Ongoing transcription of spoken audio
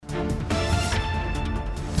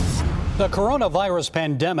The coronavirus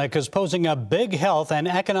pandemic is posing a big health and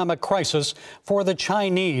economic crisis for the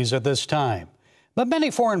Chinese at this time. But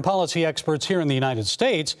many foreign policy experts here in the United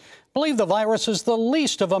States believe the virus is the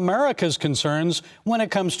least of America's concerns when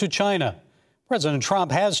it comes to China. President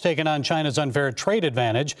Trump has taken on China's unfair trade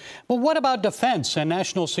advantage, but what about defense and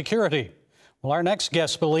national security? Well, our next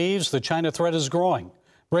guest believes the China threat is growing.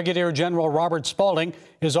 Brigadier General Robert Spalding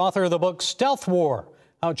is author of the book Stealth War: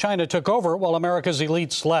 How China Took Over While America's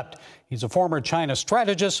Elite Slept. He's a former China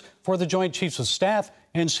strategist for the Joint Chiefs of Staff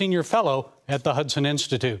and senior fellow at the Hudson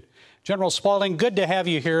Institute. General Spalding, good to have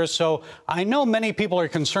you here. So I know many people are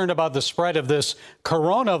concerned about the spread of this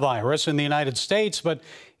coronavirus in the United States, but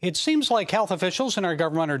it seems like health officials in our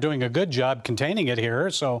government are doing a good job containing it here.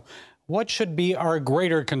 So what should be our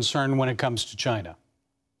greater concern when it comes to China?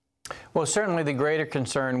 Well, certainly the greater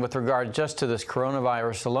concern with regard just to this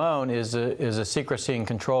coronavirus alone is a secrecy and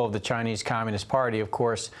control of the Chinese Communist Party. Of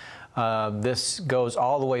course, this goes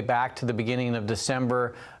all the way back to the beginning of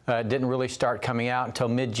December. It didn't really start coming out until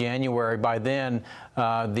mid-January. By then,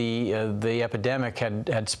 the epidemic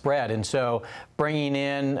had spread. And so bringing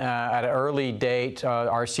in at an early date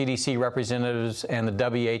our CDC representatives and the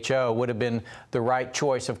WHO would have been the right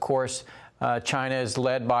choice. Of course, China is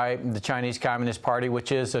led by the Chinese Communist Party,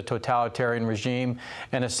 which is a totalitarian regime.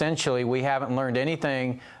 And essentially, we haven't learned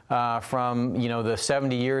anything from, the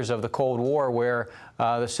 70 years of the Cold War, where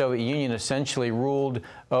the Soviet Union essentially ruled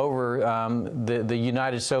over the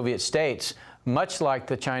United Soviet States, much like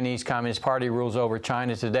the Chinese Communist Party rules over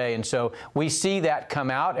China today. And so we see that come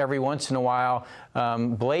out every once in a while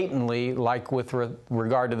blatantly, like with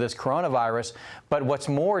regard to this coronavirus. But what's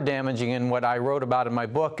more damaging, and what I wrote about in my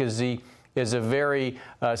book, is a very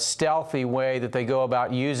stealthy way that they go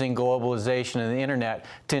about using globalization and the internet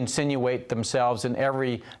to insinuate themselves in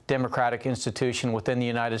every democratic institution within the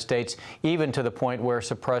United States, even to the point where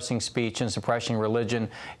suppressing speech and suppressing religion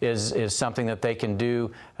is something that they can do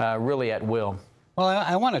really at will. Well,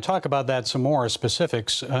 I want to talk about that some more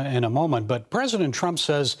specifics in a moment, but President Trump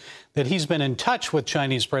says that he's been in touch with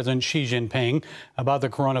Chinese President Xi Jinping about the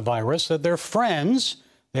coronavirus, that they're friends.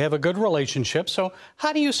 They have a good relationship. So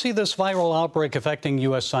how do you see this viral outbreak affecting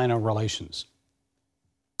U.S.-China relations?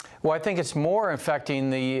 Well, I think it's more affecting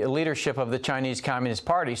the leadership of the Chinese Communist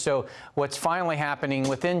Party. So what's finally happening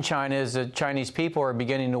within China is that Chinese people are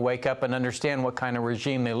beginning to wake up and understand what kind of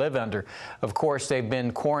regime they live under. Of course, they've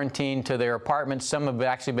been quarantined to their apartments. Some have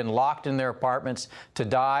actually been locked in their apartments to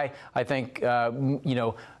die. I think,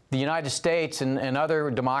 the United States and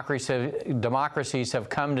other democracies have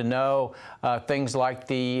come to know things like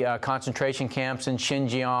the concentration camps in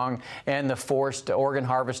Xinjiang and the forced organ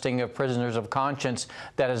harvesting of prisoners of conscience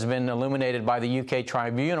that has been illuminated by the UK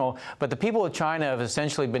tribunal. But the people of China have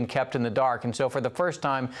essentially been kept in the dark. And so for the first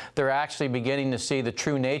time, they're actually beginning to see the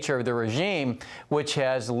true nature of the regime, which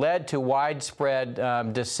has led to widespread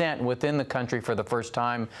dissent within the country for the first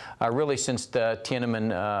time, really since the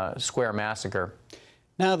Tiananmen Square massacre.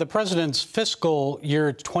 Now, the president's fiscal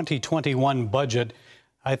year 2021 budget,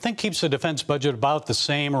 I think, keeps the defense budget about the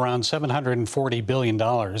same, around $740 billion.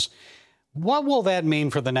 What will that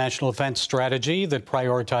mean for the national defense strategy that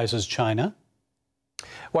prioritizes China?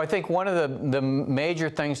 Well, I think one of the major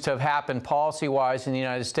things to have happened policy-wise in the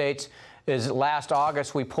United States is last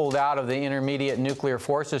August we pulled out of the Intermediate Nuclear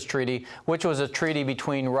Forces Treaty, which was a treaty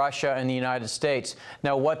between Russia and the United States.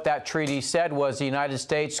 Now, what that treaty said was the United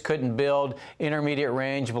States couldn't build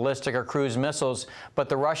intermediate-range ballistic or cruise missiles, but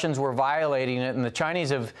the Russians were violating it, and the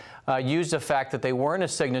Chinese have used the fact that they weren't a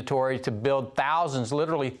signatory to build thousands,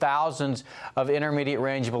 literally thousands, of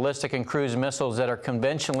intermediate-range ballistic and cruise missiles that are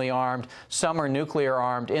conventionally armed. Some are nuclear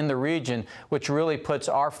armed in the region, which really puts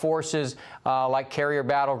our forces, like carrier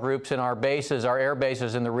battle groups and our bases, our air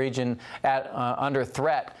bases in the region, under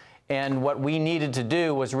threat. And what we needed to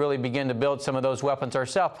do was really begin to build some of those weapons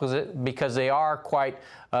ourselves, because they are quite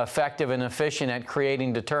effective and efficient at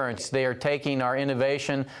creating deterrence. They are taking our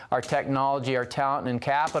innovation, our technology, our talent and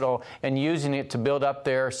capital, and using it to build up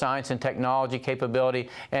their science and technology capability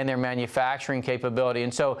and their manufacturing capability.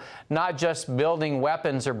 And so not just building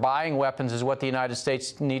weapons or buying weapons is what the United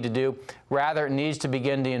States need to do. Rather, it needs to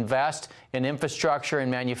begin to invest in infrastructure and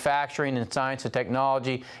manufacturing and science and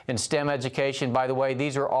technology and STEM education. By the way,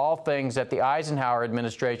 these are all things that the Eisenhower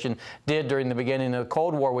administration did during the beginning of the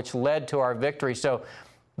Cold War, which led to our victory. So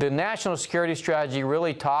the national security strategy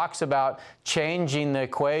really talks about changing the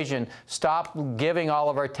equation. Stop giving all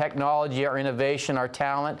of our technology, our innovation, our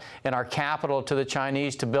talent, and our capital to the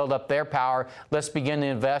Chinese to build up their power. Let's begin to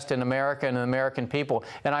invest in America and the American people.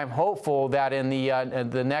 And I'm hopeful that in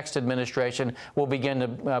the next administration, we'll begin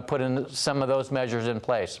to put in some of those measures in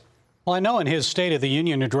place. Well, I know in his State of the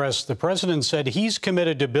Union address, the president said he's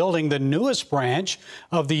committed to building the newest branch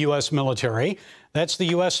of the U.S. military. That's the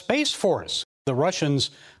U.S. Space Force. The Russians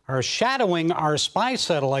are shadowing our spy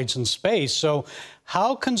satellites in space. So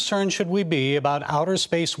how concerned should we be about outer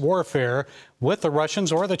space warfare with the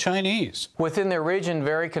Russians or the Chinese? Within the region,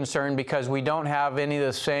 very concerned because we don't have any of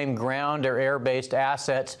the same ground or air-based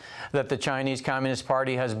assets that the Chinese Communist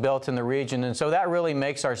Party has built in the region. And so that really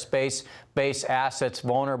makes our space-based assets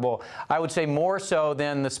vulnerable. I would say more so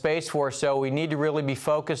than the Space Force, so we need to really be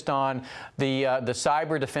focused on the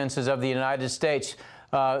cyber defenses of the United States.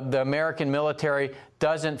 The American military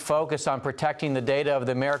doesn't focus on protecting the data of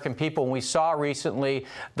the American people. And we saw recently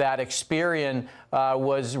that Experian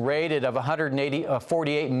was rated of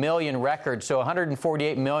 148 million records. So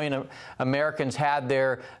 148 million Americans had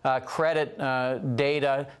their credit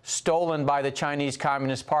data stolen by the Chinese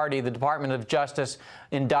Communist Party. The Department of Justice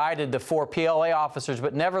indicted the 4 PLA officers,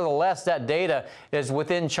 but nevertheless, that data is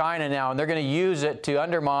within China now, and they're going to use it to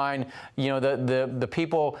undermine, the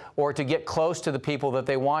people or to get close to the people that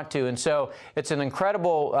they want to. And so it's an incredible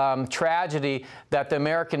tragedy that the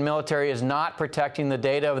American military is not protecting the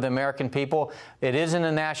data of the American people. It isn't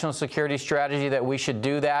a national security strategy that we should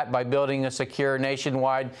do that by building a secure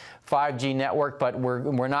nationwide 5G network, but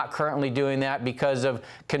we're not currently doing that because of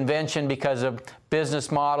convention, because of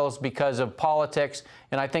business models, because of politics.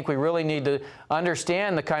 And I think we really need to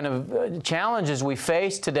understand the kind of challenges we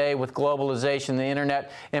face today with globalization, the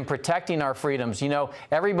internet, and protecting our freedoms.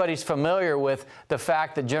 Everybody's familiar with the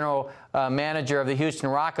fact that General Manager of the Houston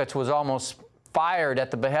Rockets was almost fired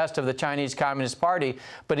at the behest of the Chinese Communist Party.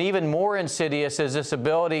 But even more insidious is this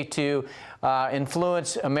ability to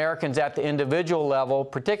influence Americans at the individual level,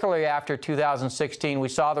 particularly after 2016. We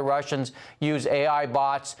saw the Russians use AI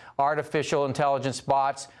bots, artificial intelligence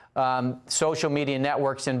bots, social media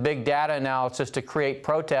networks, and big data analysis to create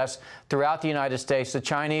protests throughout the United States. The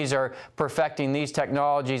Chinese are perfecting these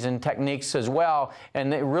technologies and techniques as well,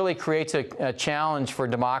 and it really creates a challenge for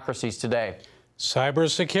democracies today.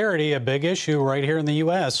 Cybersecurity, a big issue right here in the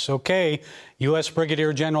U.S. Okay, U.S.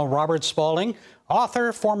 Brigadier General Robert Spalding,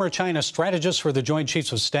 author, former China strategist for the Joint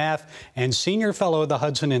Chiefs of Staff, and senior fellow at the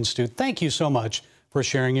Hudson Institute. Thank you so much for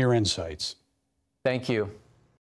sharing your insights. Thank you.